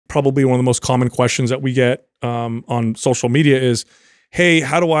probably one of the most common questions that we get on social media is, hey,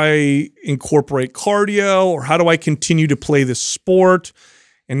 how do I incorporate cardio, or how do I continue to play this sport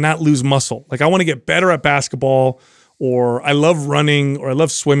and not lose muscle? Like, I want to get better at basketball, or I love running, or I love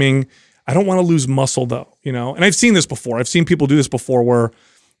swimming. I don't want to lose muscle though, you know? And I've seen this before. I've seen people do this before where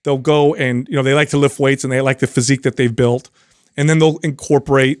they'll go and, you know, they like to lift weights and they like the physique that they've built. And then they'll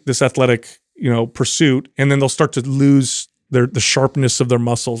incorporate this athletic, you know, pursuit. And then they'll start to lose the sharpness of their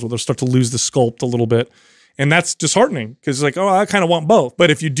muscles, or they'll start to lose the sculpt a little bit. And that's disheartening, because it's like, oh, I kind of want both. But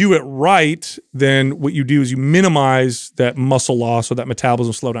if you do it right, then what you do is you minimize that muscle loss or that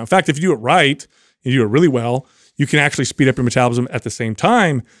metabolism slowdown. In fact, if you do it right, you do it really well, you can actually speed up your metabolism at the same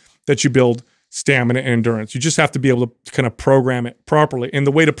time that you build stamina and endurance. You just have to be able to kind of program it properly. And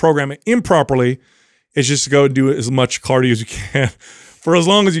the way to program it improperly is just to go and do as much cardio as you can for as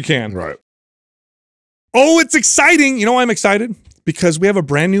long as you can. Right. Oh, it's exciting. You know why I'm excited? Because we have a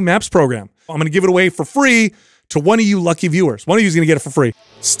brand new MAPS program. I'm going to give it away for free to one of you lucky viewers. One of you is going to get it for free.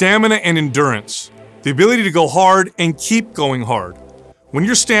 Stamina and endurance. The ability to go hard and keep going hard. When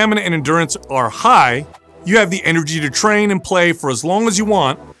your stamina and endurance are high, you have the energy to train and play for as long as you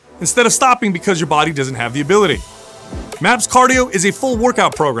want, instead of stopping because your body doesn't have the ability. MAPS Cardio is a full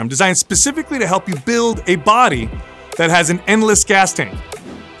workout program designed specifically to help you build a body that has an endless gas tank.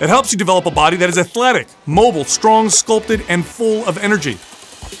 It helps you develop a body that is athletic, mobile, strong, sculpted, and full of energy.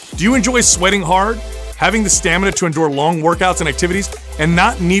 Do you enjoy sweating hard, having the stamina to endure long workouts and activities, and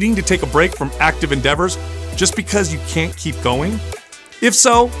not needing to take a break from active endeavors just because you can't keep going? If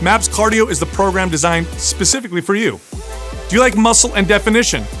so, MAPS Cardio is the program designed specifically for you. Do you like muscle and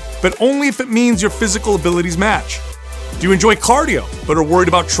definition, but only if it means your physical abilities match? Do you enjoy cardio, but are worried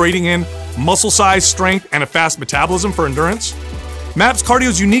about trading in muscle size, strength, and a fast metabolism for endurance? MAPS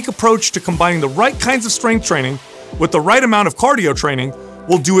Cardio's unique approach to combining the right kinds of strength training with the right amount of cardio training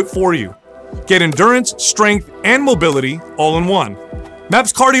will do it for you. Get endurance, strength, and mobility all in one.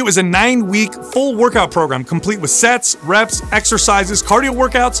 MAPS Cardio is a 9-week full workout program complete with sets, reps, exercises, cardio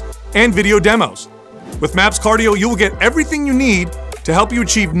workouts, and video demos. With MAPS Cardio, you will get everything you need to help you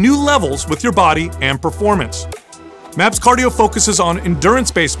achieve new levels with your body and performance. MAPS Cardio focuses on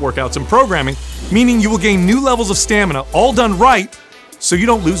endurance-based workouts and programming, meaning you will gain new levels of stamina, all done right, so you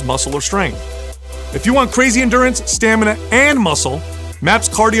don't lose muscle or strength. If you want crazy endurance, stamina, and muscle, MAPS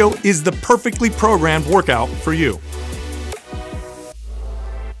Cardio is the perfectly programmed workout for you.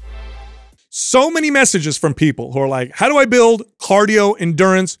 So many messages from people who are like, how do I build cardio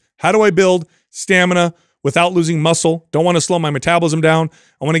endurance? How do I build stamina without losing muscle? Don't want to slow my metabolism down.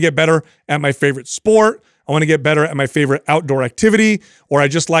 I want to get better at my favorite sport. I want to get better at my favorite outdoor activity, or I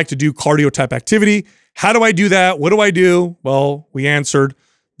just like to do cardio type activity. How do I do that? What do I do? Well, we answered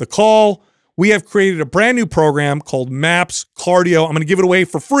the call. We have created a brand new program called MAPS Cardio. I'm going to give it away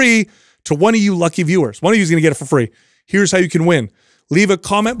for free to one of you lucky viewers. One of you is going to get it for free. Here's how you can win. Leave a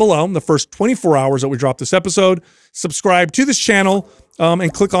comment below in the first 24 hours that we drop this episode. Subscribe to this channel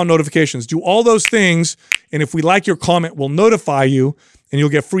and click on notifications. Do all those things, and if we like your comment, we'll notify you, and you'll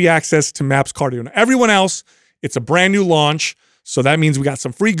get free access to MAPS Cardio. Now, everyone else, it's a brand new launch, so that means we got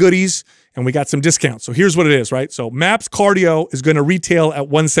some free goodies and we got some discounts. So here's what it is, right? So MAPS Cardio is going to retail at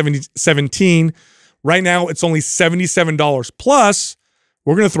 $117. Right now, it's only $77. Plus,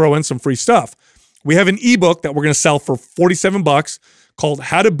 we're going to throw in some free stuff. We have an ebook that we're going to sell for $47 called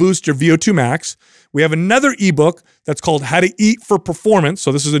How to Boost Your VO2 Max. We have another ebook that's called How to Eat for Performance.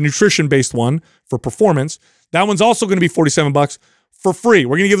 So this is a nutrition-based one for performance. That one's also going to be $47 for free.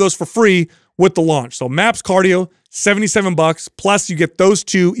 We're going to give those for free with the launch. So MAPS Cardio, $77, plus you get those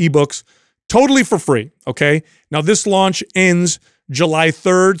two ebooks totally for free, okay? Now this launch ends July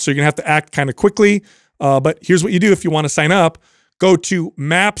 3rd, so you're going to have to act kind of quickly. But here's what you do if you want to sign up. Go to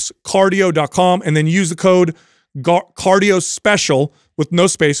mapscardio.com and then use the code cardio special with no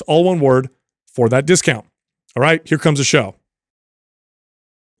space, all one word, for that discount. All right, here comes the show.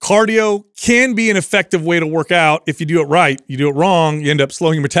 Cardio can be an effective way to work out if you do it right. You do it wrong, you end up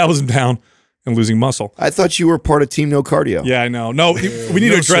slowing your metabolism down and losing muscle. I thought you were part of Team No Cardio. Yeah, I know. No, we need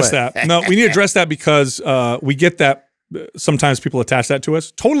to address that. No, we need to address that because we get that sometimes people attach that to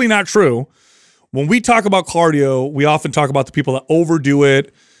us. Totally not true. When we talk about cardio, we often talk about the people that overdo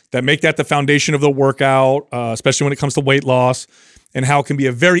it, that make that the foundation of the workout, especially when it comes to weight loss, and how it can be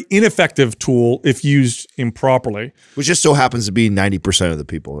a very ineffective tool if used improperly. Which just so happens to be 90% of the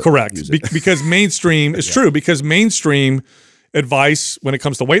people that correct. use it. Because mainstream is true, because mainstream advice when it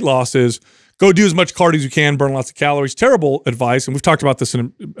comes to weight loss is go do as much cardio as you can, burn lots of calories. Terrible advice, and we've talked about this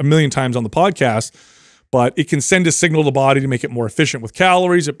in a million times on the podcast, but it can send a signal to the body to make it more efficient with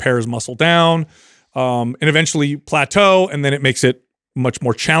calories. It pares muscle down, and eventually plateau, and then it makes it much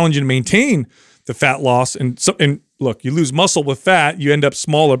more challenging to maintain the fat loss. And look, you lose muscle with fat, you end up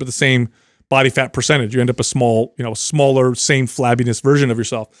smaller, but the same body fat percentage. You end up a smaller, same flabbiness version of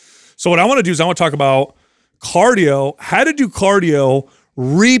yourself. So what I want to do is I want to talk about cardio, how to do cardio,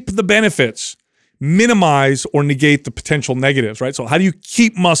 reap the benefits, minimize or negate the potential negatives, right? So how do you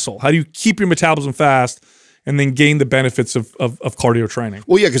keep muscle? How do you keep your metabolism fast and then gain the benefits of cardio training?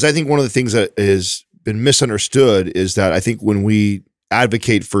 Well, yeah, because I think one of the things that has been misunderstood is that I think when we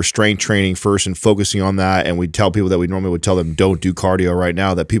advocate for strength training first and focusing on that, and we tell people that we normally would tell them don't do cardio right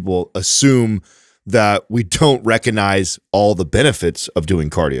now, that people assume that we don't recognize all the benefits of doing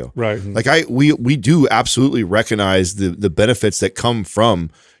cardio. Right. Like we do absolutely recognize the benefits that come from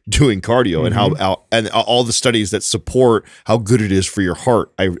doing cardio and and all the studies that support how good it is for your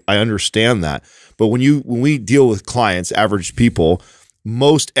heart. I understand that. But when we deal with clients, average people,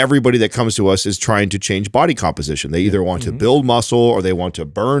 most everybody that comes to us is trying to change body composition. They either want to build muscle, or they want to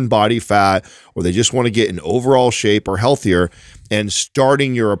burn body fat, or they just want to get in overall shape or healthier. And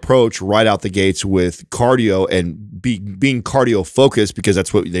starting your approach right out the gates with cardio and being cardio focused, because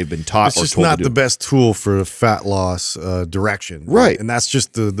that's what they've been taught. It's just not the best tool for fat loss direction. Right. And that's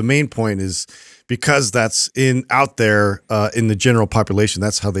just the main point, is because that's out there in the general population,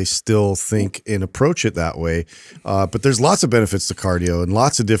 that's how they still think and approach it that way. But there's lots of benefits to cardio and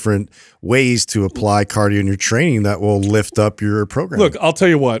lots of different ways to apply cardio in your training that will lift up your program. Look, I'll tell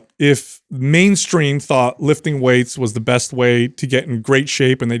you what, if mainstream thought lifting weights was the best way to get in great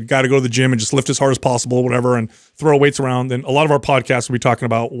shape and they've got to go to the gym and just lift as hard as possible, whatever, and throw weights around, then a lot of our podcasts will be talking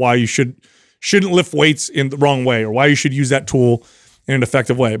about why you shouldn't lift weights in the wrong way, or why you should use that tool in an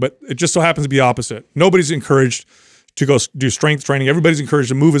effective way. But it just so happens to be the opposite. Nobody's encouraged to go do strength training. Everybody's encouraged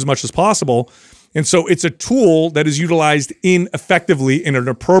to move as much as possible. And so it's a tool that is utilized ineffectively and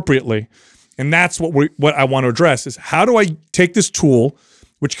inappropriately. And that's what I want to address, is how do I take this tool,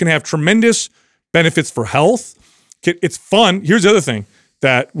 which can have tremendous benefits for health? It's fun. Here's the other thing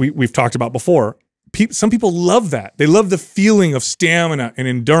that we've talked about before. Some people love that. They love the feeling of stamina and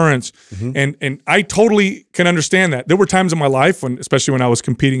endurance. And I totally can understand that. There were times in my life, especially when I was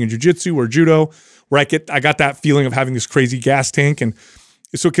competing in jiu-jitsu or judo, where I got that feeling of having this crazy gas tank. And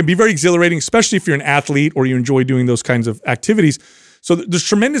so it can be very exhilarating, especially if you're an athlete or you enjoy doing those kinds of activities. So there's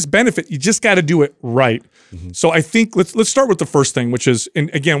tremendous benefit. You just got to do it right. So I think let's start with the first thing, which is, and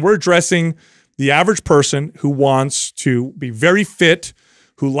again, we're addressing the average person who wants to be very fit,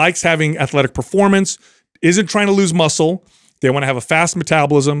 who likes having athletic performance, isn't trying to lose muscle. They want to have a fast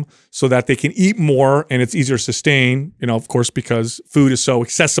metabolism so that they can eat more and it's easier to sustain, of course, because food is so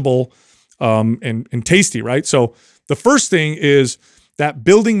accessible and tasty, right? So the first thing is that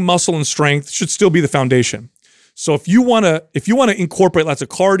building muscle and strength should still be the foundation. So if you want to incorporate lots of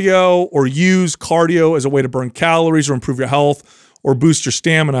cardio, or use cardio as a way to burn calories or improve your health or boost your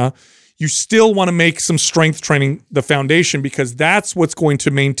stamina, you still want to make some strength training the foundation, because that's what's going to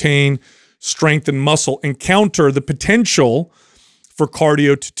maintain strength and muscle and counter the potential for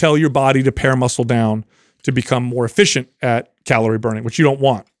cardio to tell your body to pare muscle down to become more efficient at calorie burning, which you don't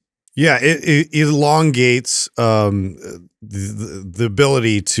want. Yeah, it elongates the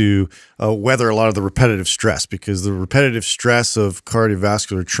ability to weather a lot of the repetitive stress, because the repetitive stress of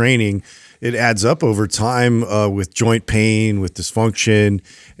cardiovascular training, it adds up over time with joint pain, with dysfunction,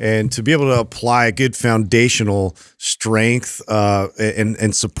 and to be able to apply a good foundational strength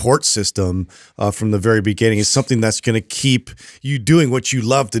and support system from the very beginning is something that's going to keep you doing what you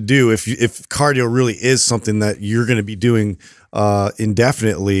love to do. If cardio really is something that you're going to be doing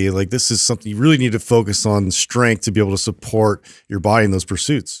indefinitely, like, this is something you really need to focus on strength to be able to support your body in those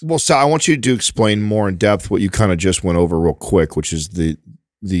pursuits. Well, Sal, I want you to explain more in depth what you kind of just went over real quick, which is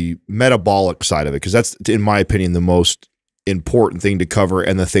the metabolic side of it, because that's, in my opinion, the most important thing to cover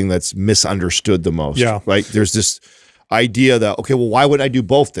and the thing that's misunderstood the most. Yeah. Right? There's this idea that, okay, well, why would I do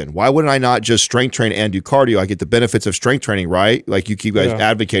both then? Why wouldn't I not just strength train and do cardio? I get the benefits of strength training, right? Like you keep guys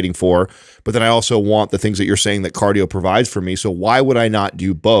advocating for, but then I also want the things that you're saying that cardio provides for me. So why would I not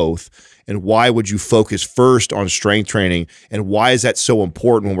do both? And why would you focus first on strength training? And why is that so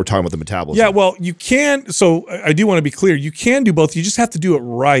important when we're talking about the metabolism? Yeah, well, you can. So I do want to be clear. You can do both. You just have to do it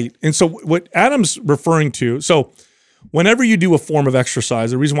right. And so what Adam's referring to, so whenever you do a form of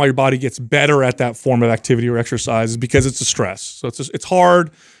exercise, the reason why your body gets better at that form of activity or exercise is because it's a stress. So it's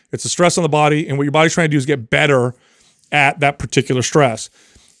hard. It's a stress on the body. And what your body's trying to do is get better at that particular stress.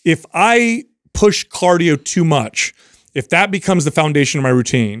 If I push cardio too much, if that becomes the foundation of my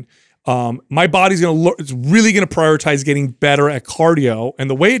routine, my body's it's really going to prioritize getting better at cardio. And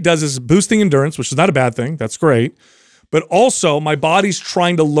the way it does is boosting endurance, which is not a bad thing. That's great. But also my body's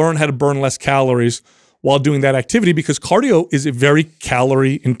trying to learn how to burn less calories while doing that activity, because cardio is a very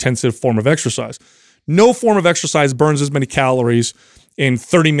calorie intensive form of exercise. No form of exercise burns as many calories in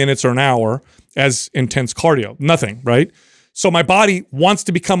 30 minutes or an hour as intense cardio. Nothing, right? So my body wants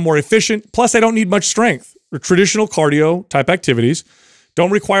to become more efficient. Plus, I don't need much strength. Traditional cardio type activities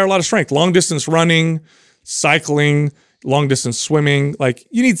don't require a lot of strength. Long distance running, cycling, long distance swimming, like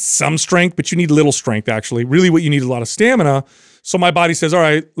you need some strength, but you need little strength actually. Really what you need is a lot of stamina. So my body says, all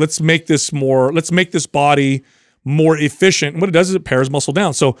right, let's make this body more efficient. And what it does is it pares muscle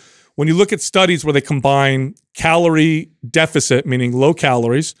down. So when you look at studies where they combine calorie deficit, meaning low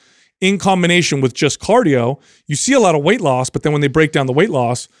calories, in combination with just cardio, you see a lot of weight loss, but then when they break down the weight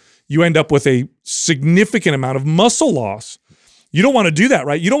loss, you end up with a significant amount of muscle loss. You don't want to do that,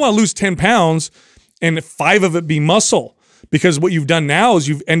 right? You don't want to lose 10 pounds and 5 of it be muscle, because what you've done now is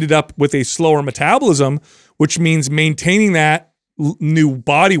you've ended up with a slower metabolism, which means maintaining that new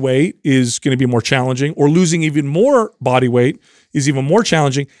body weight is going to be more challenging, or losing even more body weight is even more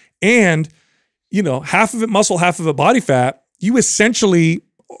challenging. And, you know, half of it muscle, half of it body fat, you essentially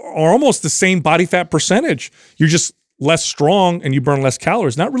are almost the same body fat percentage. You're just less strong and you burn less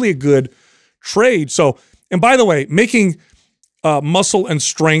calories. Not really a good trade. So, and by the way, making muscle and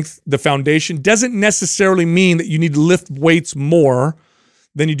strength the foundation doesn't necessarily mean that you need to lift weights more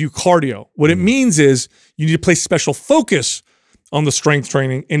than you do cardio. What it means is you need to place special focus on the strength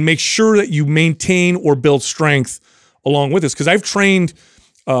training and make sure that you maintain or build strength along with this. Because I've trained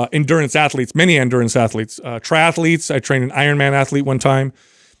endurance athletes, many endurance athletes, triathletes. I trained an Ironman athlete one time,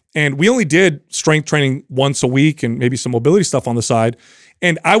 and we only did strength training once a week and maybe some mobility stuff on the side.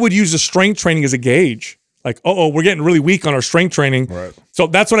 And I would use the strength training as a gauge. Like, uh-oh, we're getting really weak on our strength training. Right. So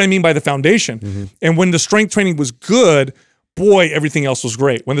that's what I mean by the foundation. And when the strength training was good, boy, everything else was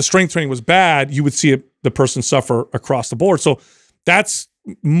great. When the strength training was bad, you would see the person suffer across the board. So that's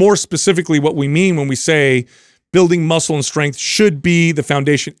more specifically what we mean when we say building muscle and strength should be the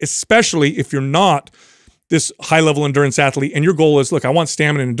foundation, especially if you're not this high-level endurance athlete and your goal is, look, I want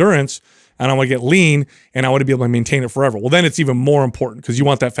stamina and endurance, and I want to get lean, and I want to be able to maintain it forever. Well, then it's even more important because you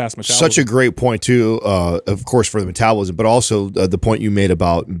want that fast metabolism. Such a great point, too, of course, for the metabolism, but also the point you made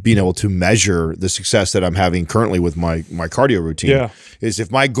about being able to measure the success that I'm having currently with my cardio routine. Yeah. Is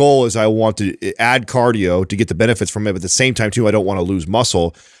if my goal is I want to add cardio to get the benefits from it, but at the same time, too, I don't want to lose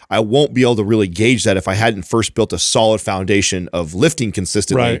muscle, I won't be able to really gauge that if I hadn't first built a solid foundation of lifting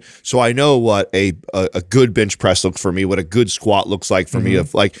consistently. Right. So I know what a good bench press looks for me, what a good squat looks like for me,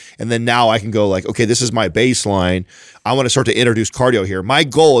 and then now I can go like, okay, this is my baseline. I want to start to introduce cardio here. My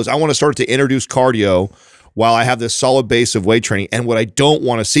goal is I want to start to introduce cardio while I have this solid base of weight training. And what I don't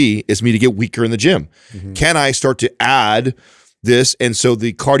want to see is me to get weaker in the gym. Can I start to add this, and so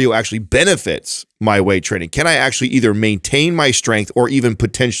the cardio actually benefits my weight training? Can I actually either maintain my strength or even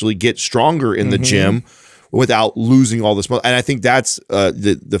potentially get stronger in the gym without losing all this muscle? And I think that's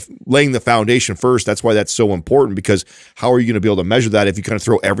the laying the foundation first. That's why that's so important, because how are you going to be able to measure that if you kind of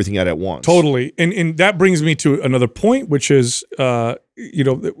throw everything at once? Totally. And that brings me to another point, which is, you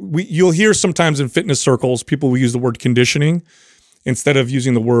know, you'll hear sometimes in fitness circles, people will use the word conditioning instead of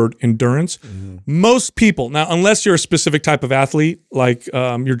using the word endurance. Most people, now, unless you're a specific type of athlete, like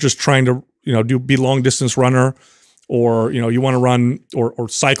you're just trying to, you know, be long distance runner, or, you know, you want to run or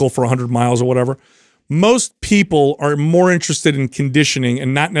cycle for 100 miles or whatever, most people are more interested in conditioning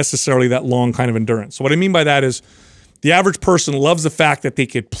and not necessarily that long kind of endurance. So what I mean by that is the average person loves the fact that they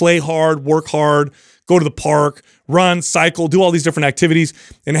could play hard, work hard, go to the park, run, cycle, do all these different activities,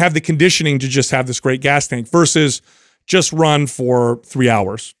 and have the conditioning to just have this great gas tank versus just run for 3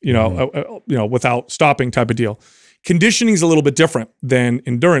 hours, you know, without stopping type of deal. Conditioning is a little bit different than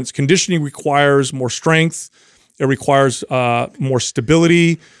endurance. Conditioning requires more strength. It requires more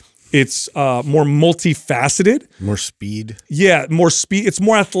stability. It's more multifaceted. More speed. Yeah, more speed. It's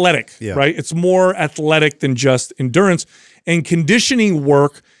more athletic, right? It's more athletic than just endurance. And conditioning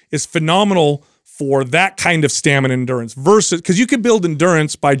work is phenomenal for that kind of stamina endurance versus, because you can build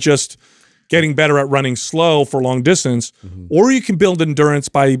endurance by just getting better at running slow for long distance, or you can build endurance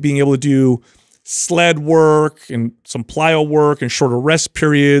by being able to do sled work and some plyo work and shorter rest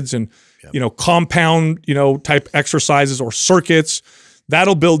periods and, you know, compound, you know, type exercises or circuits.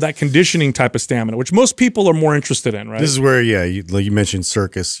 That'll build that conditioning type of stamina, which most people are more interested in, right? This is where, like you mentioned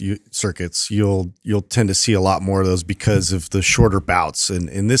circuits, you'll tend to see a lot more of those because of the shorter bouts.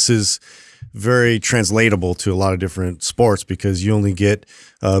 And this is very translatable to a lot of different sports because you only get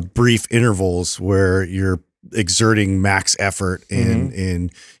brief intervals where you're exerting max effort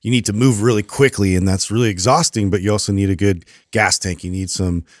and you need to move really quickly, and that's really exhausting, but you also need a good gas tank. You need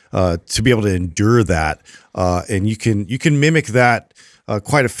some to be able to endure that. And you can mimic that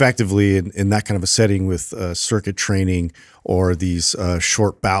quite effectively in that kind of a setting with circuit training or these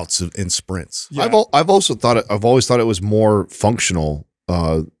short bouts in sprints. Yeah. I've always thought it was more functional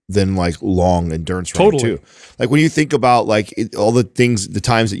than like long endurance running too. Like when you think about like all the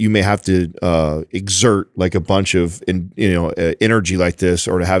times that you may have to exert like a bunch of energy like this,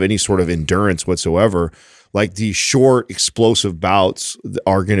 or to have any sort of endurance whatsoever, like these short explosive bouts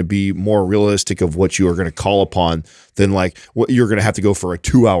are going to be more realistic of what you are going to call upon than like what you're going to have to go for a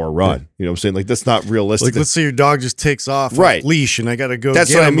 2-hour run. Yeah. You know what I'm saying? Like that's not realistic. Like let's say your dog just takes off leash and I got to go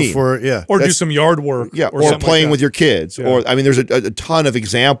that's get what him I mean. before, or do some yard work. Yeah. Or playing with your kids. Yeah. Or I mean, there's a ton of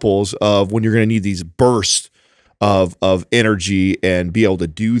examples of when you're going to need these bursts of energy and be able to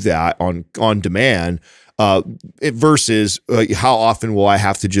do that on demand. Versus how often will I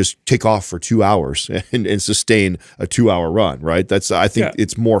have to just take off for 2 hours and sustain a 2-hour run, right? I think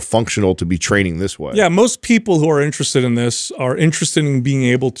it's more functional to be training this way. Yeah, most people who are interested in this are interested in being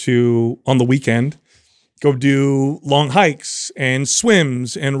able to, on the weekend, go do long hikes and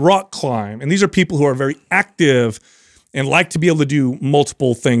swims and rock climb. And these are people who are very active and like to be able to do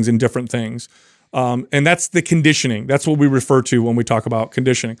multiple things and different things. And that's the conditioning. That's what we refer to when we talk about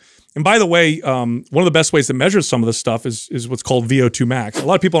conditioning. And by the way, one of the best ways to measure some of this stuff is what's called VO2 max. A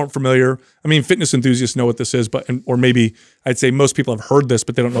lot of people aren't familiar. I mean, fitness enthusiasts know what this is, or maybe I'd say most people have heard this,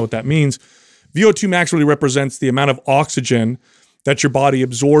 but they don't know what that means. VO2 max really represents the amount of oxygen that your body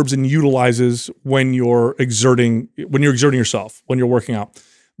absorbs and utilizes when you're exerting yourself, when you're working out.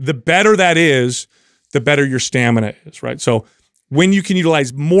 The better that is, the better your stamina is, right? So when you can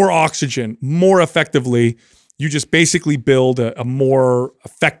utilize more oxygen more effectively, you just basically build a more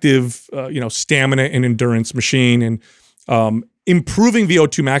effective, stamina and endurance machine. And improving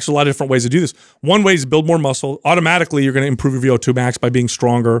VO2 max, a lot of different ways to do this. One way is to build more muscle. Automatically, you're going to improve your VO2 max by being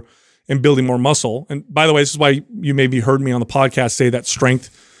stronger and building more muscle. And by the way, this is why you maybe heard me on the podcast say that strength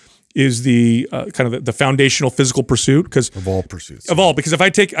is the kind of the foundational physical pursuit, because of all pursuits. Of all, because if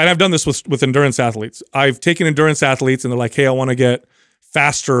I take, and I've done this with endurance athletes. I've taken endurance athletes and they're like, hey, I want to get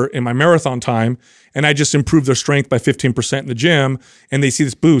faster in my marathon time, and I just improve their strength by 15% in the gym, and they see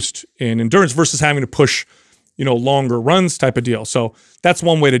this boost in endurance versus having to push, longer runs type of deal. So that's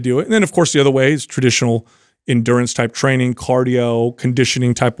one way to do it. And then of course the other way is traditional endurance type training, cardio,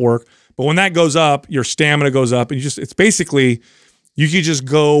 conditioning type work. But when that goes up, your stamina goes up, and it's basically, you can just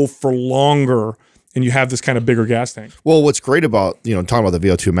go for longer and you have this kind of bigger gas tank. Well, what's great about, talking about the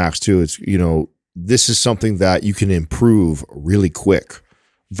VO2 max too, is, this is something that you can improve really quick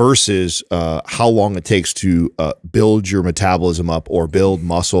versus how long it takes to build your metabolism up or build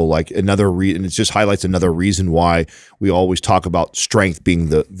muscle. Like another reason, it just highlights another reason why we always talk about strength being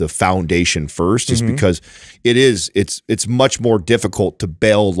the foundation first, is because it's much more difficult to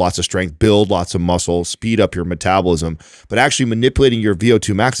build lots of strength, build lots of muscle, speed up your metabolism, but actually manipulating your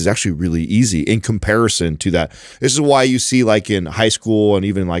VO2 max is actually really easy in comparison to that. This is why you see like in high school and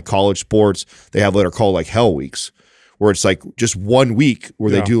even like college sports, they have what are called like hell weeks, where it's like just 1 week where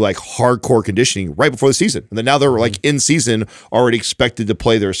they do like hardcore conditioning right before the season. And then now they're like in season, already expected to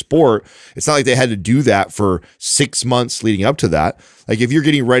play their sport. It's not like they had to do that for 6 months leading up to that. Like if you're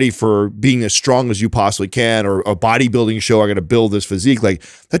getting ready for being as strong as you possibly can, or a bodybuilding show, I got to build this physique, like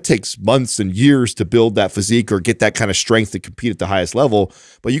that takes months and years to build that physique or get that kind of strength to compete at the highest level.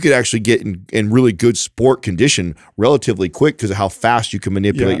 But you could actually get in really good sport condition relatively quick because of how fast you can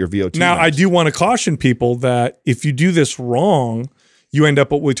manipulate your VO2 Now, max. I do want to caution people that if you do this wrong, you end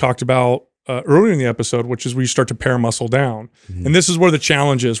up what we talked about earlier in the episode, which is where you start to pare muscle down. And this is where the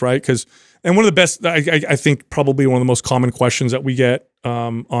challenge is, right? And one of the best, I think probably one of the most common questions that we get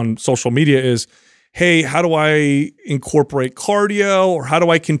on social media is, hey, how do I incorporate cardio, or how do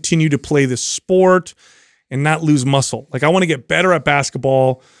I continue to play this sport and not lose muscle? Like I want to get better at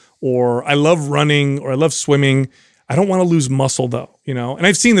basketball, or I love running, or I love swimming. I don't want to lose muscle though, And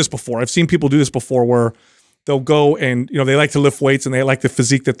I've seen this before. I've seen people do this before where they'll go and, they like to lift weights and they like the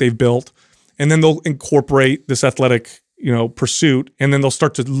physique that they've built. And then they'll incorporate this athletic, pursuit, and then they'll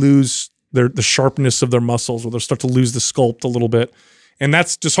start to lose the sharpness of their muscles, or they'll start to lose the sculpt a little bit. And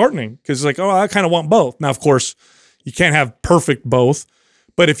that's disheartening because it's like, oh, I kind of want both. Now, of course, you can't have perfect both,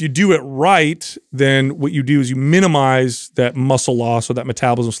 but if you do it right, then what you do is you minimize that muscle loss or that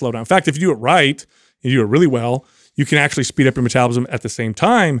metabolism slowdown. In fact, if you do it right, you do it really well, you can actually speed up your metabolism at the same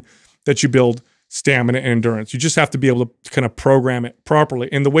time that you build stamina and endurance. You just have to be able to kind of program it properly.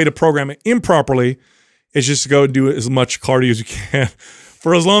 And the way to program it improperly is just to go and do as much cardio as you can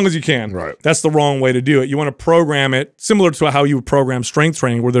for as long as you can. Right. That's the wrong way to do it. You want to program it similar to how you would program strength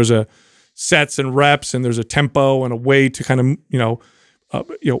training, where there's a sets and reps and there's a tempo and a way to kind of,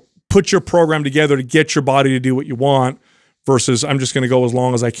 put your program together to get your body to do what you want, versus I'm just going to go as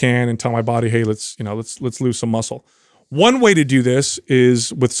long as I can and tell my body, hey, let's lose some muscle. One way to do this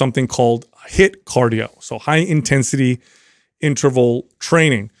is with something called HIIT Cardio, so high intensity interval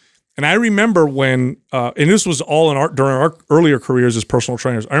training. And I remember when, and this was all during our earlier careers as personal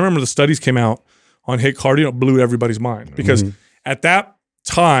trainers. I remember the studies came out on HIIT Cardio, it blew everybody's mind because at that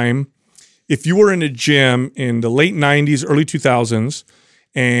time, if you were in a gym in the late 90s, early 2000s,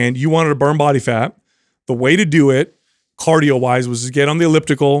 and you wanted to burn body fat, the way to do it, cardio-wise, was to get on the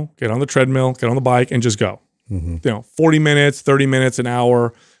elliptical, get on the treadmill, get on the bike, and just go. 40 minutes, 30 minutes, an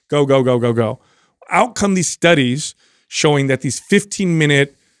hour, go, go, go, go, go. Out come these studies showing that these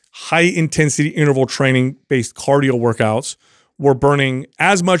 15-minute high-intensity interval training-based cardio workouts were burning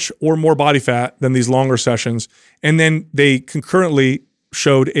as much or more body fat than these longer sessions. And then they concurrently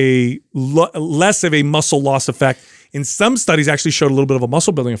showed a less of a muscle loss effect. In some studies, actually showed a little bit of a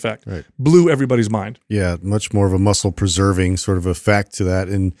muscle building effect. Right. Blew everybody's mind. Yeah, much more of a muscle preserving sort of effect to that.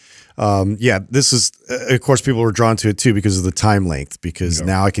 And yeah, this is, of course, people were drawn to it too because of the time length, because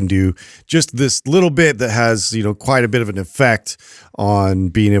now I can do just this little bit that has, quite a bit of an effect on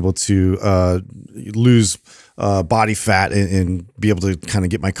being able to lose body fat and be able to kind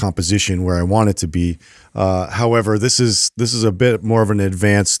of get my composition where I want it to be. However, this is a bit more of an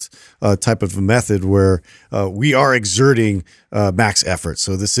advanced type of a method where we are exerting max effort.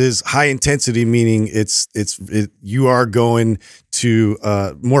 So this is high intensity, meaning you are going to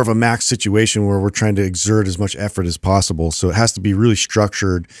more of a max situation where we're trying to exert as much effort as possible. So it has to be really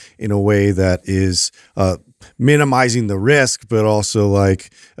structured in a way that is minimizing the risk, but also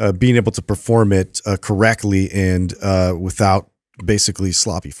like being able to perform it correctly and without basically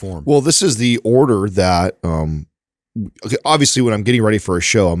sloppy form. Well, this is the order that obviously when I'm getting ready for a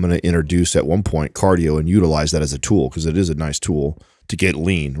show, I'm going to introduce at one point cardio and utilize that as a tool because it is a nice tool to get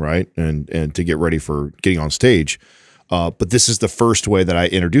lean, right? And to get ready for getting on stage. But this is the first way that I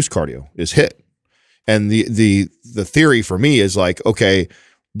introduce cardio is HIIT. And the theory for me is like, okay,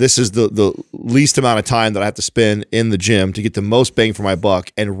 this is the least amount of time that I have to spend in the gym to get the most bang for my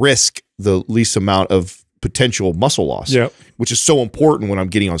buck and risk the least amount of potential muscle loss, which is so important when I'm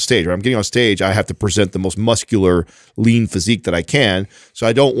getting on stage. When I'm getting on stage, I have to present the most muscular, lean physique that I can. So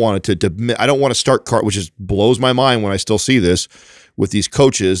I don't want it to, I don't want to start which just blows my mind when I still see this with these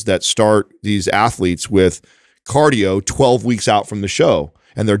coaches that start these athletes with cardio 12 weeks out from the show.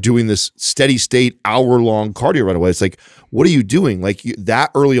 And they're doing this steady state hour-long cardio right away. It's like, what are you doing? Like that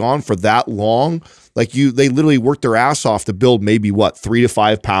early on for that long? Like they literally worked their ass off to build maybe what 3 to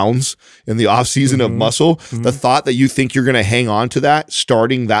 5 pounds in the off season of muscle. The thought that you think you're going to hang on to that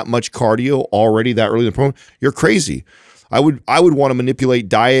starting that much cardio already that early in the program, you're crazy. I would want to manipulate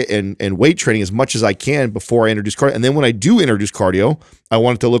diet and weight training as much as I can before I introduce cardio. And then when I do introduce cardio, I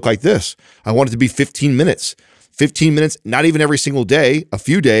want it to look like this. I want it to be 15 minutes. 15 minutes, not even every single day, a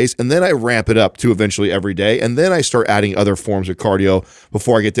few days, and then I ramp it up to eventually every day, and then I start adding other forms of cardio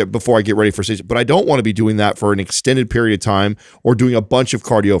before I get there, before I get ready for stage. But I don't want to be doing that for an extended period of time or doing a bunch of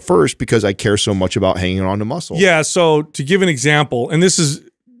cardio first because I care so much about hanging on to muscle. Yeah, so to give an example, and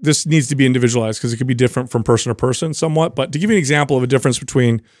this needs to be individualized because it could be different from person to person somewhat, but to give you an example of a difference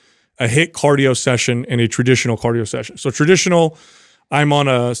between a HIIT cardio session and a traditional cardio session. So traditional, I'm on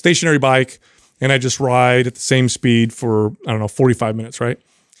a stationary bike, and I just ride at the same speed for, I don't know, 45 minutes, right?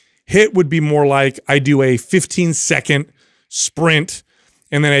 HIIT would be more like I do a 15-second sprint,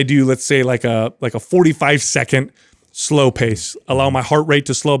 and then I do, let's say, like a 45-second slow pace. Allow my heart rate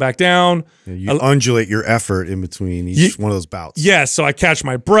to slow back down. Yeah, you undulate your effort in between each one of those bouts. Yeah, so I catch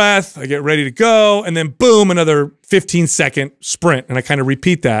my breath, I get ready to go, and then boom, another 15-second sprint, and I kind of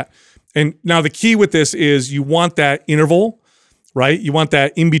repeat that. And now the key with this is you want that interval, right? You want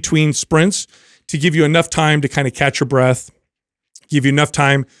that in-between sprints to give you enough time to kind of catch your breath, give you enough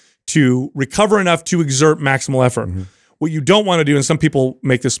time to recover enough to exert maximal effort. What you don't want to do, and some people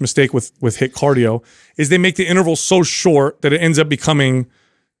make this mistake with HIIT cardio, is they make the interval so short that it ends up becoming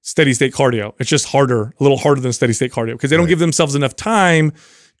steady state cardio. It's just harder, a little harder than steady state cardio because they don't give themselves enough time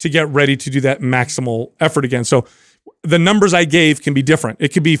to get ready to do that maximal effort again. So the numbers I gave can be different.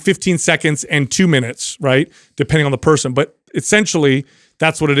 It could be 15 seconds and 2 minutes, right? Depending on the person. But essentially,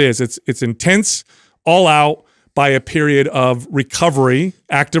 that's what it is. It's intense, all out by a period of recovery,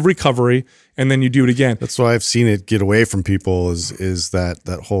 active recovery, and then you do it again. That's why I've seen it get away from people is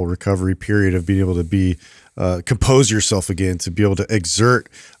that whole recovery period of being able to be compose yourself again, to be able to exert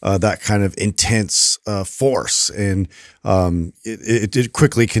that kind of intense force. And it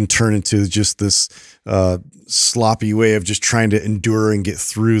quickly can turn into just this sloppy way of just trying to endure and get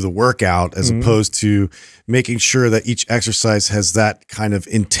through the workout, as opposed to making sure that each exercise has that kind of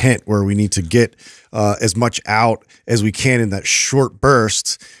intent where we need to get as much out as we can in that short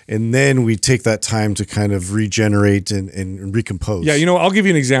burst, and then we take that time to kind of regenerate and recompose. Yeah, I'll give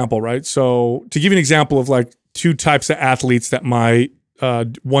you an example, right? So to give you an example of like two types of athletes that might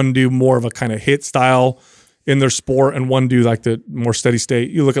one do more of a kind of HIIT style in their sport, and one do like the more steady state.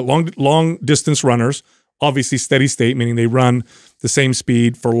 You look at long distance runners, obviously steady state, meaning they run the same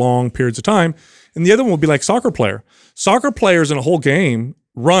speed for long periods of time. And the other one would be like soccer player. Soccer players in a whole game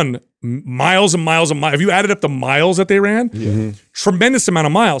run miles and miles and miles. Have you added up the miles that they ran? Tremendous amount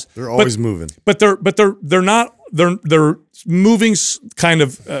of miles. They're always moving. But they're not, they're moving kind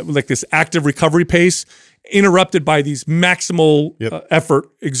of like this active recovery pace, interrupted by these maximal effort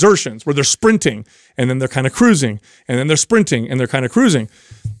exertions where they're sprinting and then they're kind of cruising, and then they're sprinting and they're kind of cruising.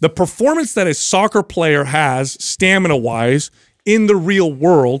 The performance that a soccer player has stamina-wise in the real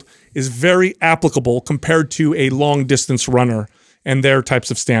world is very applicable compared to a long distance runner and their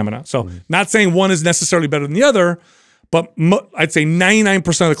types of stamina. So not saying one is necessarily better than the other, but I'd say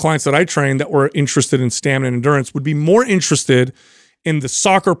 99% of the clients that I train that were interested in stamina and endurance would be more interested in the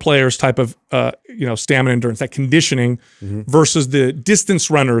soccer players type of stamina endurance, that conditioning, versus the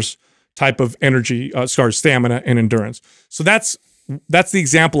distance runners type of energy, stamina and endurance. So that's the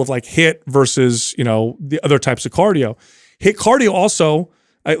example of like HIIT versus the other types of cardio. HIIT cardio also,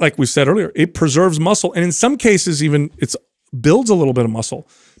 like we said earlier, it preserves muscle, and in some cases even it builds a little bit of muscle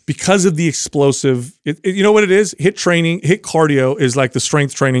because of the explosive. You know what it is? HIIT training, HIIT cardio is like the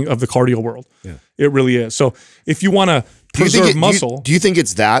strength training of the cardio world. Yeah, it really is. So if you want to preserve muscle. Do you think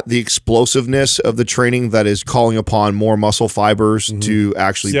it's the explosive-ness of the training that is calling upon more muscle fibers to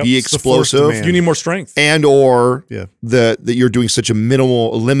actually be explosive? You need more strength. And or that you're doing such a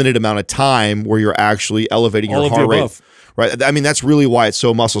limited amount of time where you're actually elevating your heart rate. Right. I mean, that's really why it's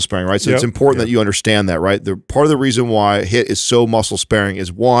so muscle sparing, right? So it's important that you understand that, right? Part of the reason why HIIT is so muscle sparing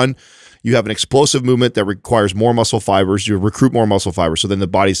is, one, you have an explosive movement that requires more muscle fibers. You recruit more muscle fibers. So then the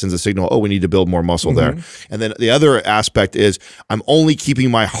body sends a signal, oh, we need to build more muscle there. And then the other aspect is I'm only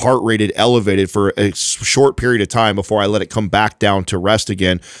keeping my heart rate elevated for a short period of time before I let it come back down to rest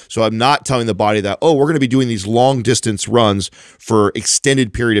again. So I'm not telling the body that, oh, we're going to be doing these long distance runs for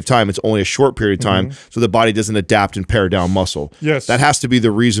extended period of time. It's only a short period of time. So the body doesn't adapt and pare down muscle. Yes. That has to be the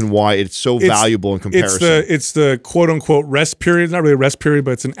reason why it's so valuable in comparison. It's the quote unquote rest period. It's not really a rest period,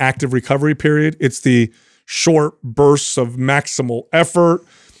 but it's an active recovery period. It's the short bursts of maximal effort.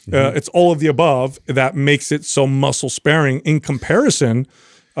 It's all of the above that makes it so muscle sparing in comparison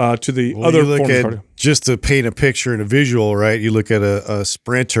to the other forms of cardio. Just to paint a picture and a visual, right? You look at a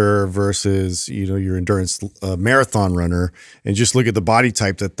sprinter versus your endurance marathon runner, and just look at the body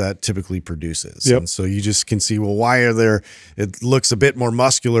type that typically produces. And so you just can see, well, why are there? It looks a bit more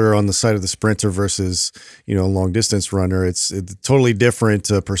muscular on the side of the sprinter versus a long distance runner. It's totally different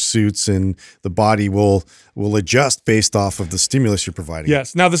pursuits, and the body will adjust based off of the stimulus you're providing.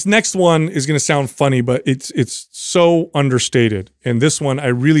 Yes. Now this next one is going to sound funny, but it's so understated, and this one I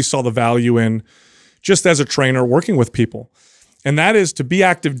really saw the value in, just as a trainer working with people. And that is to be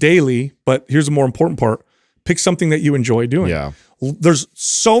active daily, but here's the more important part: pick something that you enjoy doing. Yeah. There's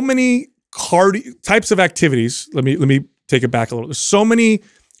so many types of activities. Let me take it back a little. There's so many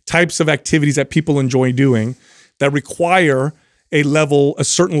types of activities that people enjoy doing that require a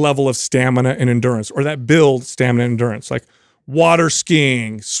certain level of stamina and endurance, or that build stamina and endurance, like water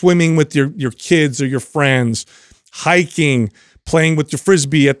skiing, swimming with your kids or your friends, hiking, playing with your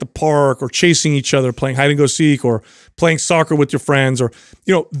frisbee at the park, or chasing each other, playing hide and go seek, or playing soccer with your friends, or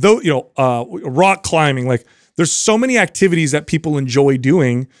rock climbing. Like, there's so many activities that people enjoy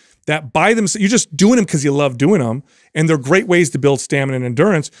doing that by themselves, you're just doing them because you love doing them, and they're great ways to build stamina and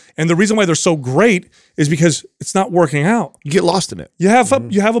endurance. And the reason why they're so great is because it's not working out. You get lost in it. You have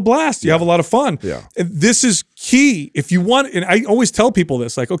a blast. You have a lot of fun. Yeah. And this is key. If you want, and I always tell people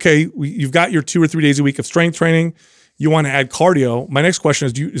this, like, okay, you've got your 2 or 3 days a week of strength training. You want to add cardio. My next question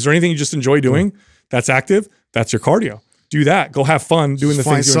is, is there anything you just enjoy doing that's active? That's your cardio. Do that. Go have fun doing the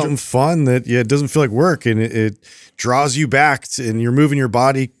things you enjoy. Find something fun that it doesn't feel like work, and it draws you back, and you're moving your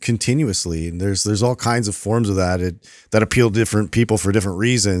body continuously. And there's all kinds of forms of that that appeal to different people for different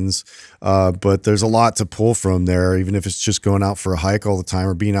reasons. But there's a lot to pull from there, even if it's just going out for a hike all the time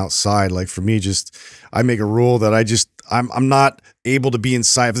or being outside. Like for me, I make a rule that I'm not able to be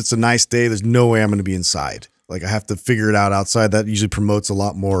inside. If it's a nice day, there's no way I'm going to be inside. Like I have to figure it out outside. That usually promotes a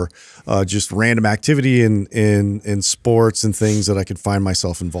lot more just random activity in sports and things that I could find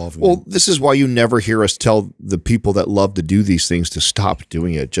myself involved in. Well, this is why you never hear us tell the people that love to do these things to stop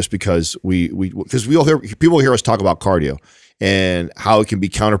doing it, just because because we all hear people hear us talk about cardio and how it can be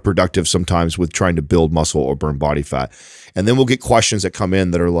counterproductive sometimes with trying to build muscle or burn body fat. And then we'll get questions that come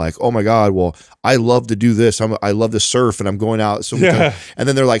in that are like, oh my God, well, I love to do this. I love to surf and I'm going out. So and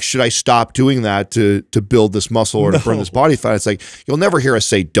then they're like, should I stop doing that to build this muscle or to burn this body fat? It's like, you'll never hear us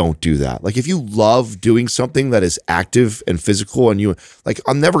say, don't do that. Like if you love doing something that is active and physical and you like,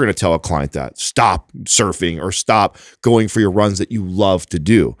 I'm never going to tell a client that stop surfing or stop going for your runs that you love to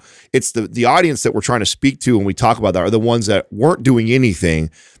do. It's the audience that we're trying to speak to when we talk about that are the ones that weren't doing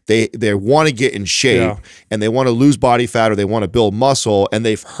anything. They want to get in shape and they want to lose body fat or they want to build muscle and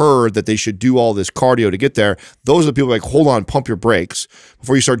they've heard that they should do all this cardio to get there. Those are the people like, hold on, pump your brakes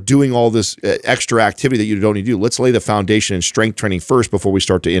before you start doing all this extra activity that you don't need to do. Let's lay the foundation in strength training first before we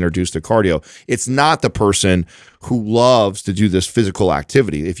start to introduce the cardio. It's not the person who loves to do this physical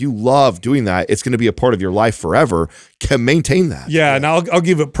activity. If you love doing that, it's going to be a part of your life forever. Can maintain that. Yeah, and I'll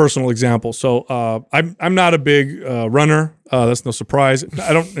give a personal example. So I'm not a big runner. That's no surprise.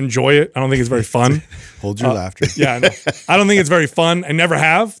 I don't enjoy it. I don't think it's very fun. Hold your laughter. Yeah, no, I don't think it's very fun. I never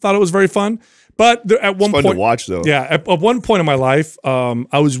have thought it was very fun. But at one point, fun to watch though. Yeah, at one point in my life,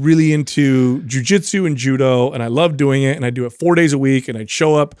 I was really into jujitsu and judo, and I loved doing it. And I'd do it 4 days a week, and I'd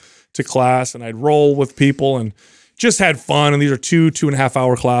show up to class, and I'd roll with people, and just had fun. And these are 2.5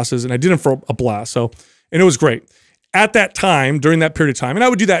 hour classes, and I did them for a blast. So, and it was great. At that time, during that period of time, and I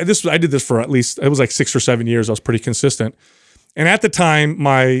would do that. I did this for at least, it was like 6 or 7 years. I was pretty consistent. And at the time,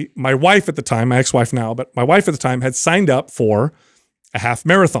 my wife at the time, my ex-wife now, but my wife at the time had signed up for a half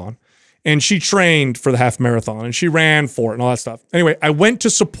marathon. And she trained for the half marathon and she ran for it and all that stuff. Anyway, I went to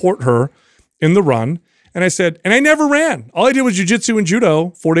support her in the run and I said, and I never ran. All I did was jujitsu and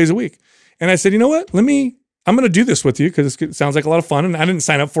judo 4 days a week. And I said, you know what? I'm going to do this with you because it sounds like a lot of fun and I didn't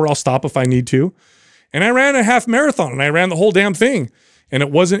sign up for it. I'll stop if I need to. And I ran a half marathon and I ran the whole damn thing and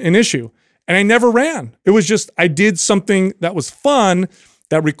it wasn't an issue. And I never ran. It was just, I did something that was fun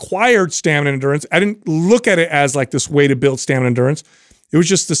that required stamina and endurance. I didn't look at it as like this way to build stamina and endurance. It was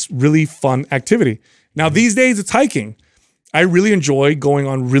just this really fun activity. Now, these days it's hiking. I really enjoy going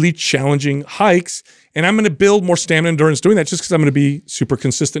on really challenging hikes, and I'm going to build more stamina and endurance doing that just because I'm going to be super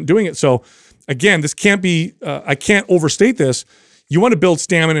consistent doing it. So again, this can't be, I can't overstate this. You want to build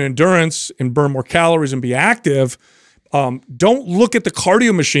stamina and endurance and burn more calories and be active. Don't look at the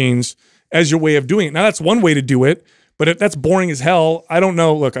cardio machines as your way of doing it. Now, that's one way to do it, but that's boring as hell. I don't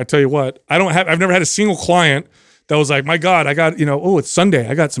know. Look, I tell you what, I've never had a single client that was like, my God, I got, oh, it's Sunday.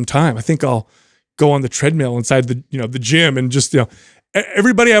 I got some time. I think I'll go on the treadmill inside the, the gym and just,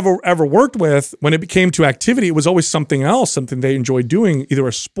 everybody I've ever worked with, when it became to activity, it was always something else, something they enjoyed doing, either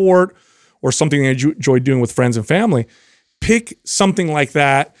a sport or something they enjoyed doing with friends and family. Pick something like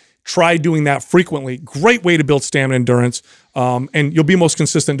that. Try doing that frequently. Great way to build stamina and endurance. And you'll be most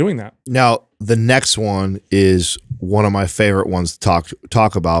consistent doing that. Now, the next one is one of my favorite ones to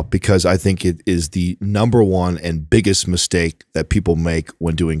talk about because I think it is the #1 and biggest mistake that people make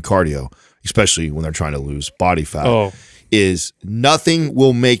when doing cardio, especially when they're trying to lose body fat, is nothing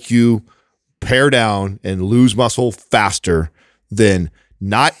will make you pare down and lose muscle faster than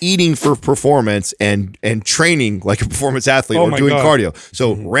not eating for performance and training like a performance athlete or doing cardio.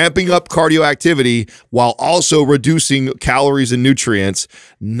 So ramping up cardio activity while also reducing calories and nutrients,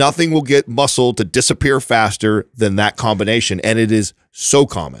 nothing will get muscle to disappear faster than that combination. And it is so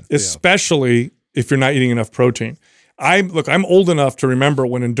common. Especially if you're not eating enough protein. I'm old enough to remember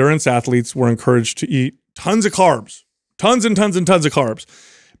when endurance athletes were encouraged to eat tons of carbs, tons and tons and tons of carbs,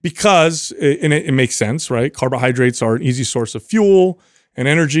 because, and it makes sense, right? Carbohydrates are an easy source of fuel and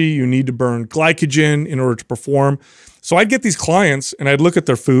energy. You need to burn glycogen in order to perform. So I'd get these clients and I'd look at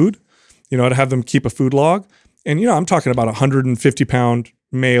their food, I'd have them keep a food log. And, I'm talking about a 150-pound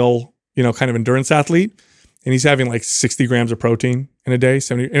male, kind of endurance athlete. And he's having like 60 grams of protein in a day,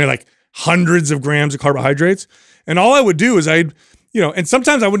 70, and like hundreds of grams of carbohydrates. And all I would do is and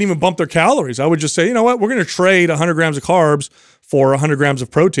sometimes I wouldn't even bump their calories. I would just say, you know what, we're going to trade 100 grams of carbs for 100 grams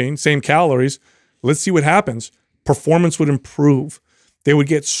of protein, same calories. Let's see what happens. Performance would improve. They would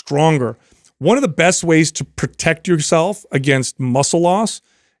get stronger. One of the best ways to protect yourself against muscle loss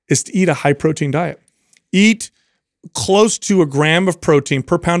is to eat a high protein diet. Eat close to a gram of protein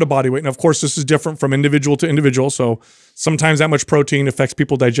per pound of body weight. And of course, this is different from individual to individual. So sometimes that much protein affects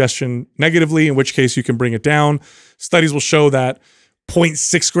people's digestion negatively, in which case you can bring it down. Studies will show that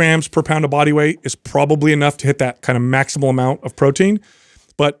 0.6 grams per pound of body weight is probably enough to hit that kind of maximal amount of protein.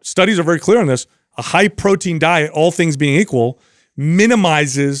 But studies are very clear on this. A high protein diet, all things being equal,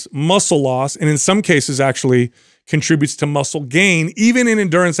 minimizes muscle loss, and in some cases actually contributes to muscle gain, even in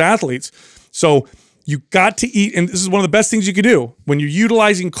endurance athletes. So you got to eat, and this is one of the best things you could do when you're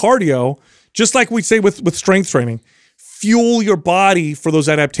utilizing cardio, just like we say with strength training. Fuel your body for those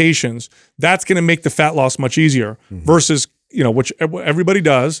adaptations. That's going to make the fat loss much easier versus, you know, which everybody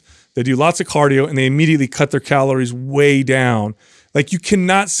does. They do lots of cardio and they immediately cut their calories way down. Like, you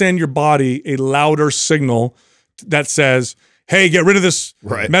cannot send your body a louder signal that says, hey, get rid of this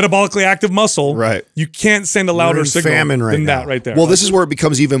metabolically active muscle. Right. You can't send a louder signal than that right there. Well, this is where it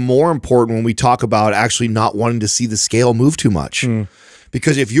becomes even more important when we talk about actually not wanting to see the scale move too much.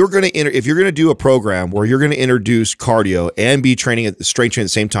 Because if you're going to do a program where you're going to introduce cardio and be training at the strength training at the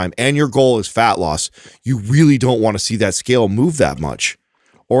same time, and your goal is fat loss, you really don't want to see that scale move that much.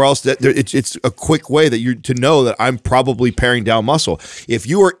 Or else it's a quick way that to know that I'm probably paring down muscle. If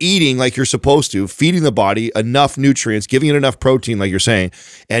you are eating like you're supposed to, feeding the body enough nutrients, giving it enough protein, like you're saying,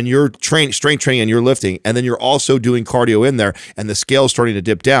 and you're strength training and you're lifting, and then you're also doing cardio in there, and the scale is starting to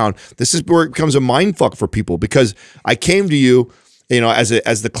dip down, this is where it becomes a mind fuck for people. Because I came to you, you know, as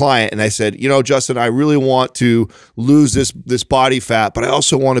the client, and I said, you know, Justin, I really want to lose this body fat, but I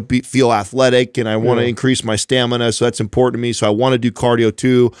also want to feel athletic, and I want to increase my stamina, so that's important to me. So I want to do cardio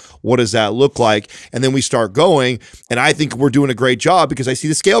too. What does that look like? And then we start going, and I think we're doing a great job because I see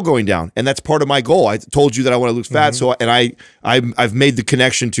the scale going down, and that's part of my goal. I told you that I want to lose fat, so I've made the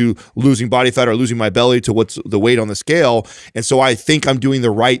connection to losing body fat or losing my belly to what's the weight on the scale, and so I think I'm doing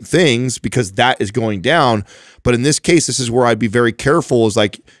the right things because that is going down. But in this case, this is where I'd be very careful, is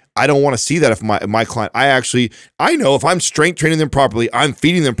like, I don't want to see that if my client, I know if I'm strength training them properly, I'm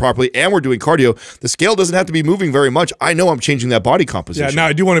feeding them properly, and we're doing cardio, the scale doesn't have to be moving very much. I know I'm changing that body composition. Yeah, now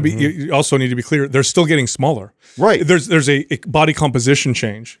I do want to be, you also need to be clear, they're still getting smaller. Right. There's a body composition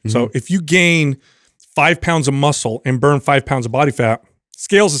change. So if you gain 5 pounds of muscle and burn 5 pounds of body fat,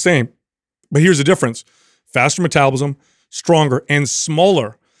 scale's the same. But here's the difference. Faster metabolism, stronger, and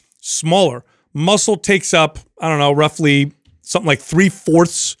smaller. Muscle takes up, I don't know, roughly something like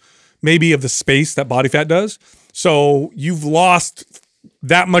 3/4 maybe of the space that body fat does. So you've lost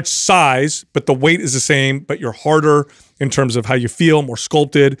that much size, but the weight is the same, but you're harder in terms of how you feel, more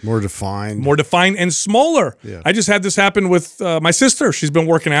sculpted. More defined, and smaller. Yeah. I just had this happen with my sister. She's been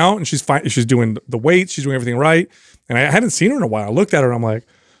working out, and she's fine. She's doing the weights. She's doing everything right. And I hadn't seen her in a while. I looked at her, and I'm like,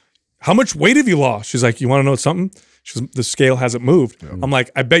 how much weight have you lost? She's like, you want to know something? She goes, the scale hasn't moved. I'm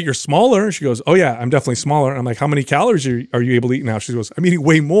like, I bet you're smaller. She goes, oh yeah, I'm definitely smaller. I'm like, how many calories are you able to eat now? She goes, I'm eating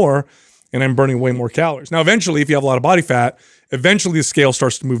way more, and I'm burning way more calories. Now, eventually, if you have a lot of body fat, eventually the scale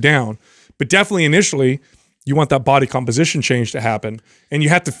starts to move down. But definitely initially, you want that body composition change to happen, and you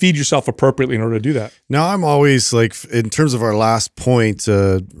have to feed yourself appropriately in order to do that. Now, I'm always like, in terms of our last point,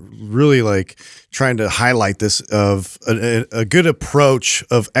 really like trying to highlight this of a good approach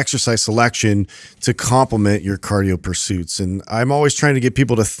of exercise selection to complement your cardio pursuits. And I'm always trying to get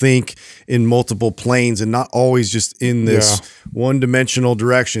people to think in multiple planes and not always just in this one-dimensional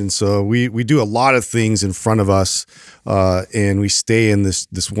direction. So we do a lot of things in front of us, and we stay in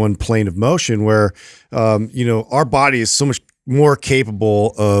this one plane of motion where you know, our body is so much more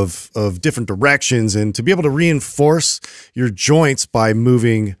capable of different directions, and to be able to reinforce your joints by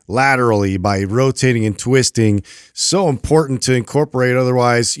moving laterally, by rotating and twisting, so important to incorporate.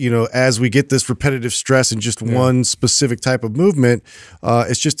 Otherwise, you know, as we get this repetitive stress in just one specific type of movement,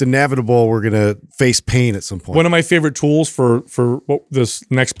 it's just inevitable we're going to face pain at some point. One of my favorite tools for this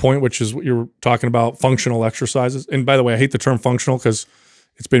next point, which is what you're talking about, functional exercises. And by the way, I hate the term functional because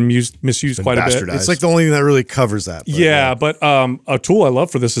it's been misused quite a bit. It's like the only thing that really covers that. But a tool I love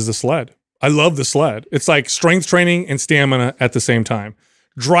for this is the sled. I love the sled. It's like strength training and stamina at the same time.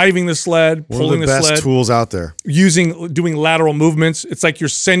 Driving the sled, pulling the sled. One of the best tools out there. Doing lateral movements. It's like you're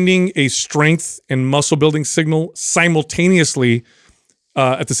sending a strength and muscle building signal simultaneously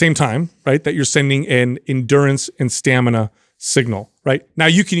at the same time, right? That you're sending an endurance and stamina signal, right? Now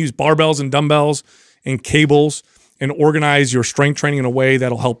you can use barbells and dumbbells and cables and organize your strength training in a way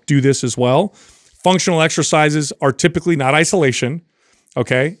that'll help do this as well. Functional exercises are typically not isolation,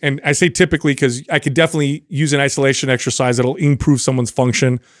 okay? And I say typically because I could definitely use an isolation exercise that'll improve someone's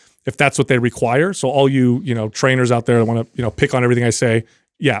function if that's what they require. So all you trainers out there that want to pick on everything I say,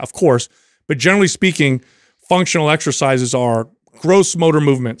 yeah, of course. But generally speaking, functional exercises are gross motor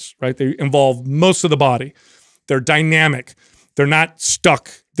movements, right? They involve most of the body. They're dynamic. They're not stuck.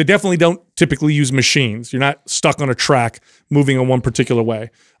 They definitely don't typically use machines. You're not stuck on a track moving in one particular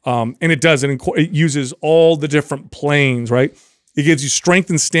way. And it uses all the different planes, right? It gives you strength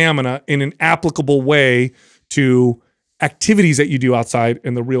and stamina in an applicable way to activities that you do outside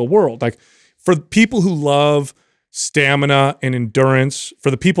in the real world. Like for people who love stamina and endurance,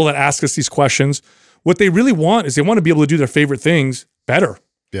 for the people that ask us these questions, what they really want is they want to be able to do their favorite things better.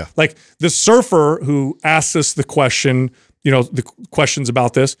 Yeah. Like the surfer who asks us the question, you know, the questions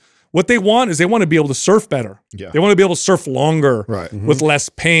about this, what they want is they want to be able to surf better. Yeah. They want to be able to surf longer Right. with less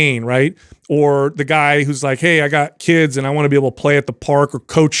pain, right? Or the guy who's like, hey, I got kids and I want to be able to play at the park or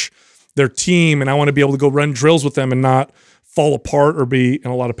coach their team and I want to be able to go run drills with them and not fall apart or be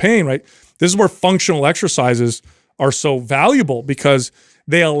in a lot of pain, right? This is where functional exercises are so valuable because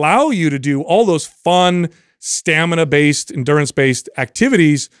they allow you to do all those fun, stamina-based, endurance-based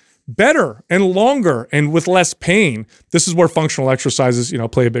activities better and longer and with less pain. This is where functional exercises, you know,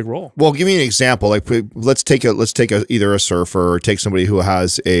 play a big role. Well, give me an example. Like, let's take either a surfer or take somebody who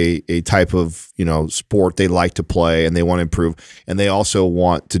has a type of, you know, sport they like to play and they want to improve, and they also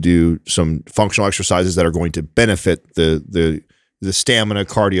want to do some functional exercises that are going to benefit the stamina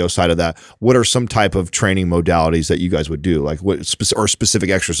cardio side of that. What are some type of training modalities that you guys would do? Like what specific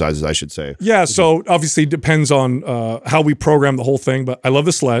exercises, I should say. Yeah. So obviously it depends on how we program the whole thing, but I love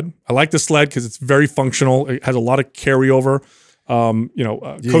the sled. I like the sled because it's very functional. It has a lot of carryover. You know,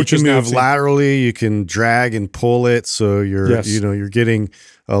 coaches you can now move laterally, you can drag and pull it. So you're, you know, you're getting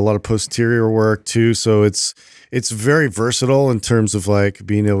a lot of posterior work too. So it's very versatile in terms of like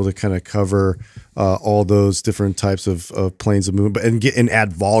being able to kind of cover all those different types of planes of movement and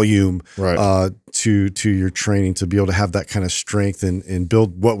add volume to your training to be able to have that kind of strength and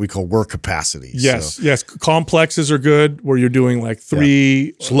build what we call work capacity. Yes, yes. Complexes are good where you're doing like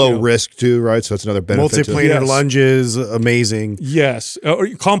three. It's low risk too, right? So that's another benefit. Multiplanar lunges, amazing. Yes.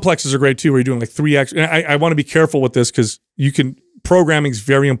 Complexes are great too where you're doing like 3x. And I want to be careful with this because programming is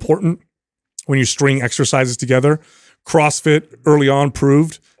very important when you string exercises together. CrossFit early on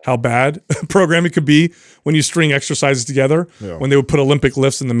proved how bad programming could be when you string exercises together, when they would put Olympic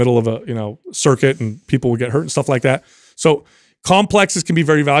lifts in the middle of a, you know, circuit and people would get hurt and stuff like that. So complexes can be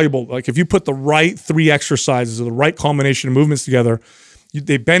very valuable. Like if you put the right 3 exercises or the right combination of movements together,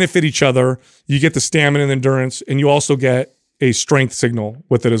 they benefit each other. You get the stamina and endurance, and you also get a strength signal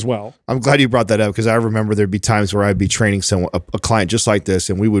with it as well. I'm glad you brought that up because I remember there'd be times where I'd be training a client just like this,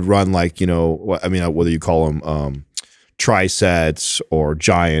 and we would run like, you know, I mean, whether you call them trisets or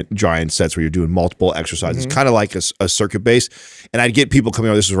giant sets where you're doing multiple exercises, kind of like a circuit base. And I'd get people coming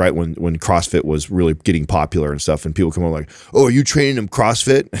over. This is right when CrossFit was really getting popular and stuff. And people come over like, "Oh, are you training them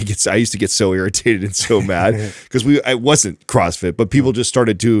CrossFit?" I used to get so irritated and so mad because it wasn't CrossFit, but people just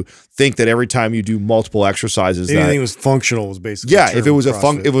started to think that every time you do multiple exercises, anything that was functional was basically if it was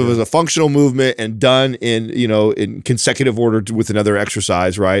a functional movement and done in consecutive order with another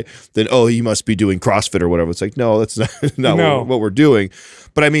exercise, right? Then you must be doing CrossFit or whatever. It's like, no, that's not what we're doing.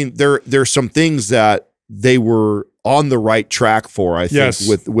 But I mean, there's some things that they were on the right track for, I think,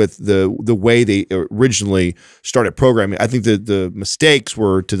 with the way they originally started programming. I think the mistakes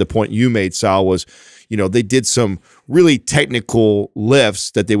were to the point you made, Sal, was, you know, they did some really technical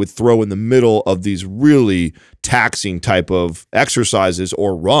lifts that they would throw in the middle of these really taxing type of exercises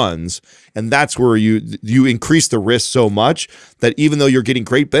or runs. And that's where you increase the risk so much that even though you're getting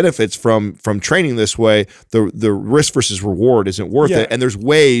great benefits from training this way, the risk versus reward isn't worth it. And there's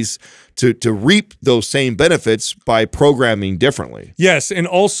ways to reap those same benefits by programming differently. Yes, and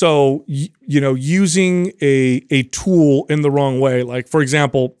also, you know, using a tool in the wrong way. Like, for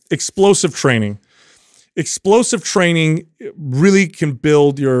example, explosive training. Explosive training really can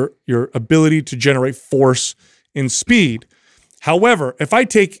build your ability to generate force and speed. However, if I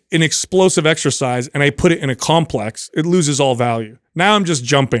take an explosive exercise and I put it in a complex, it loses all value. Now I'm just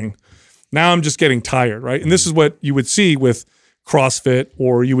jumping. Now I'm just getting tired, right? And this is what you would see with CrossFit,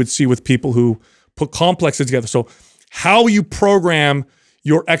 or you would see with people who put complexes together. So how you program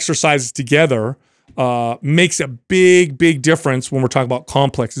your exercises together makes a big, big difference when we're talking about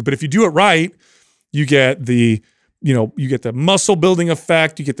complexes. But if you do it right, you get the muscle building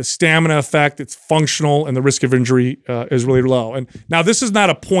effect, you get the stamina effect, it's functional, and the risk of injury is really low. And now this is not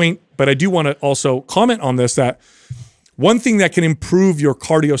a point, but I do want to also comment on this, that one thing that can improve your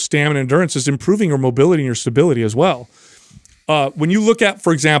cardio, stamina, endurance is improving your mobility and your stability as well. When you look at,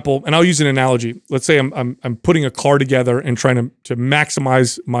 for example, and I'll use an analogy. Let's say I'm putting a car together and trying to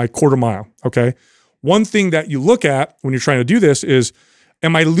maximize my quarter mile, okay? One thing that you look at when you're trying to do this is,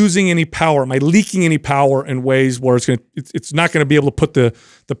 am I losing any power? Am I leaking any power in ways where it's not going to be able to put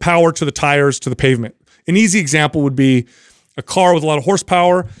the power to the tires to the pavement? An easy example would be a car with a lot of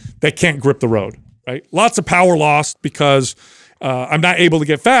horsepower that can't grip the road, right? Lots of power lost because I'm not able to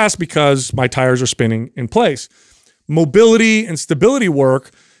get fast because my tires are spinning in place. Mobility and stability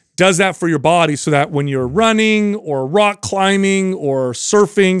work does that for your body so that when you're running or rock climbing or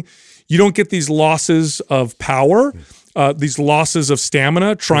surfing, you don't get these losses of power, these losses of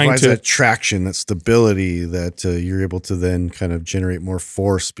stamina trying to that traction, that stability that you're able to then kind of generate more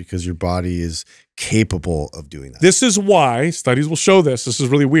force because your body is capable of doing that. This is why studies will show this. This is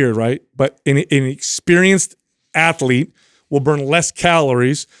really weird, right? But an experienced athlete will burn less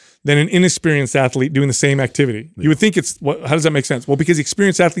calories than an inexperienced athlete doing the same activity. You would think it's, how does that make sense? Well, because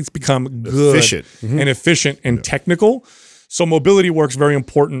experienced athletes become good and efficient and technical. So mobility work's very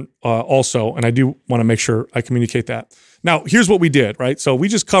important also, and I do want to make sure I communicate that. Now, here's what we did, right? So we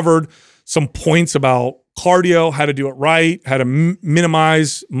just covered some points about cardio, how to do it right, how to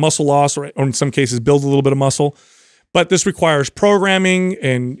minimize muscle loss, or in some cases build a little bit of muscle. But this requires programming,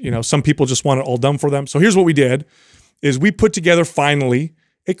 and some people just want it all done for them. So here's what we did, is we put together finally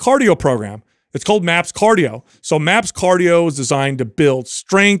a cardio program. It's called MAPS Cardio. So MAPS Cardio is designed to build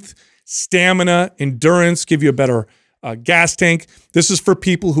strength, stamina, endurance, give you a better gas tank. This is for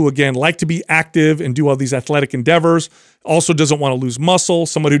people who, again, like to be active and do all these athletic endeavors, also doesn't want to lose muscle,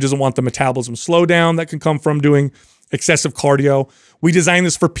 somebody who doesn't want the metabolism slowdown that can come from doing excessive cardio. We designed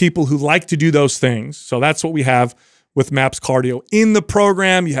this for people who like to do those things. So that's what we have with MAPS Cardio. In the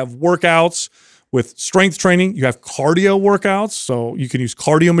program, you have workouts with strength training. You have cardio workouts, so you can use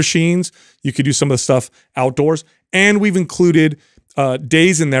cardio machines. You could do some of the stuff outdoors. And we've included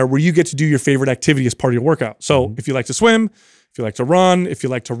days in there where you get to do your favorite activity as part of your workout. So if you like to swim, if you like to run, if you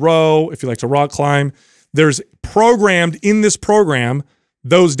like to row, if you like to rock climb, there's programmed in this program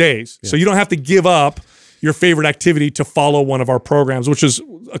those days. So you don't have to give up your favorite activity to follow one of our programs, which is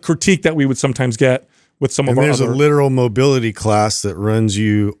a critique that we would sometimes get with some of our other. There's a literal mobility class that runs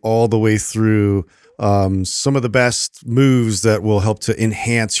you all the way through some of the best moves that will help to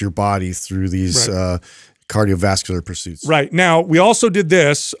enhance your body through these cardiovascular pursuits. Right. Now, we also did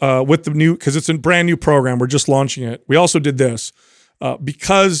this with the new, because it's a brand new program. We're just launching it. We also did this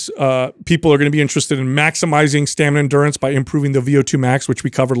because people are going to be interested in maximizing stamina endurance by improving the VO2 max, which we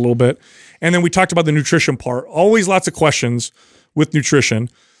covered a little bit. And then we talked about the nutrition part. Always lots of questions with nutrition.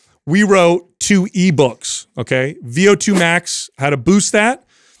 We wrote 2 ebooks, okay? VO2 max, how to boost that,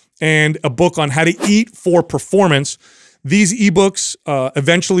 and a book on how to eat for performance. These ebooks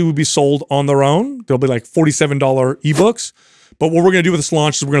eventually will be sold on their own. They'll be like $47 ebooks. But what we're going to do with this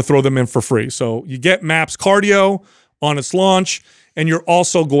launch is we're going to throw them in for free. So you get MAPS Cardio on its launch, and you're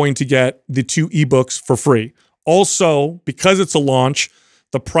also going to get the 2 ebooks for free. Also, because it's a launch,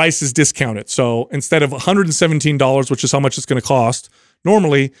 the price is discounted. So instead of $117, which is how much it's going to cost,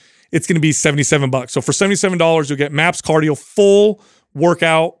 normally it's going to be $77. So for $77, you'll get MAPS Cardio, full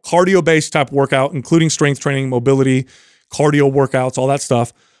workout, cardio-based type workout, including strength training, mobility, cardio workouts, all that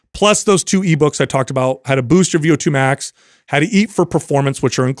stuff. Plus those 2 ebooks I talked about, how to boost your VO2 max, how to eat for performance,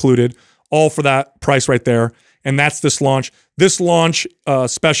 which are included, all for that price right there. And that's this launch. This launch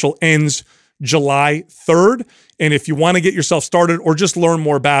special ends July 3rd. And if you want to get yourself started or just learn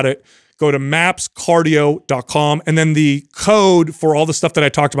more about it, go to mapscardio.com. And then the code for all the stuff that I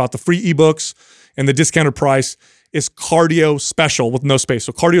talked about, the free ebooks and the discounted price, is Cardio Special with no space.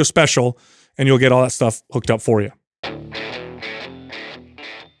 So Cardio Special, and you'll get all that stuff hooked up for you.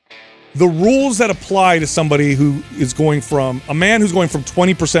 The rules that apply to somebody who is going from, a man who's going from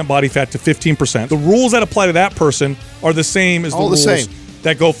 20% body fat to 15%, the rules that apply to that person are the same as the rules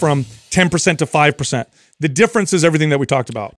that go from 10% to 5%. The difference is everything that we talked about.